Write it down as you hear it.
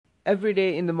Every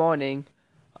day in the morning,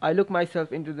 I look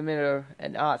myself into the mirror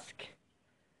and ask,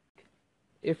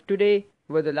 if today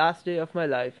were the last day of my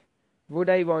life, would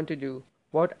I want to do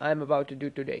what I am about to do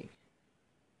today?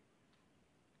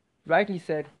 Rightly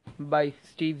said by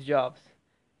Steve Jobs,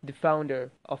 the founder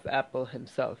of Apple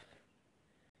himself.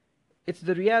 It's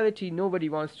the reality nobody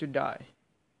wants to die.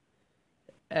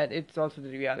 And it's also the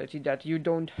reality that you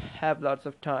don't have lots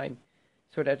of time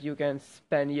so that you can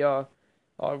spend your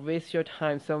or waste your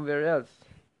time somewhere else.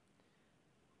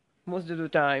 Most of the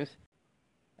times,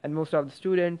 and most of the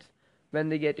students, when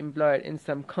they get employed in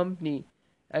some company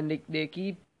and they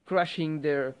keep crushing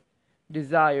their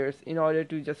desires in order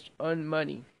to just earn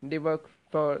money. They work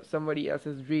for somebody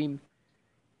else's dream.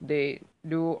 They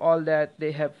do all that.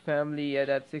 They have family, and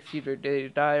at 60 they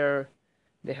retire.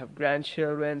 They have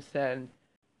grandchildren, and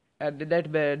at the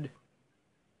deathbed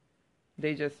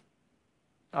they just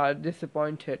are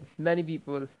disappointed. Many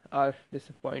people are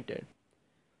disappointed.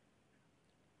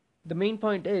 The main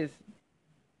point is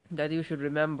that you should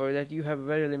remember that you have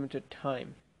very limited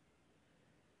time.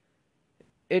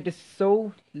 It is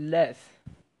so less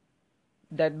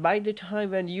that by the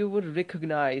time when you would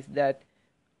recognize that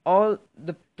all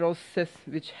the process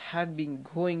which had been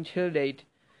going till date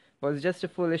was just a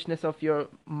foolishness of your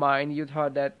mind, you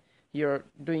thought that you're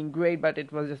doing great, but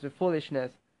it was just a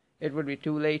foolishness, it would be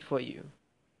too late for you.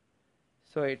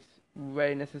 So it's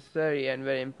very necessary and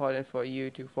very important for you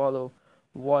to follow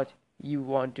what you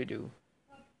want to do.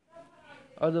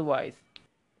 Otherwise,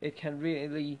 it can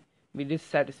really be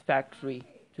dissatisfactory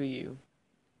to you.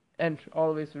 And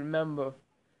always remember,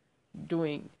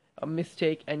 doing a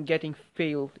mistake and getting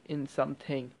failed in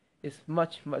something is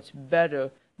much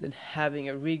better than having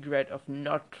a regret of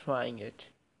not trying it.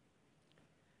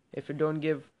 If you don't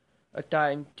give a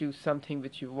time to something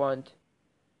which you want,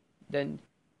 then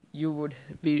you would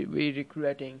be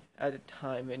regretting at a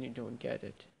time when you don't get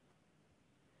it.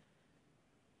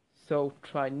 So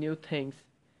try new things,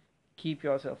 keep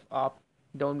yourself up,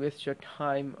 don't waste your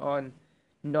time on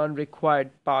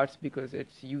non-required parts because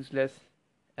it's useless,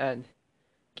 and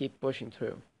keep pushing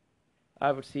through.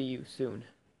 I will see you soon.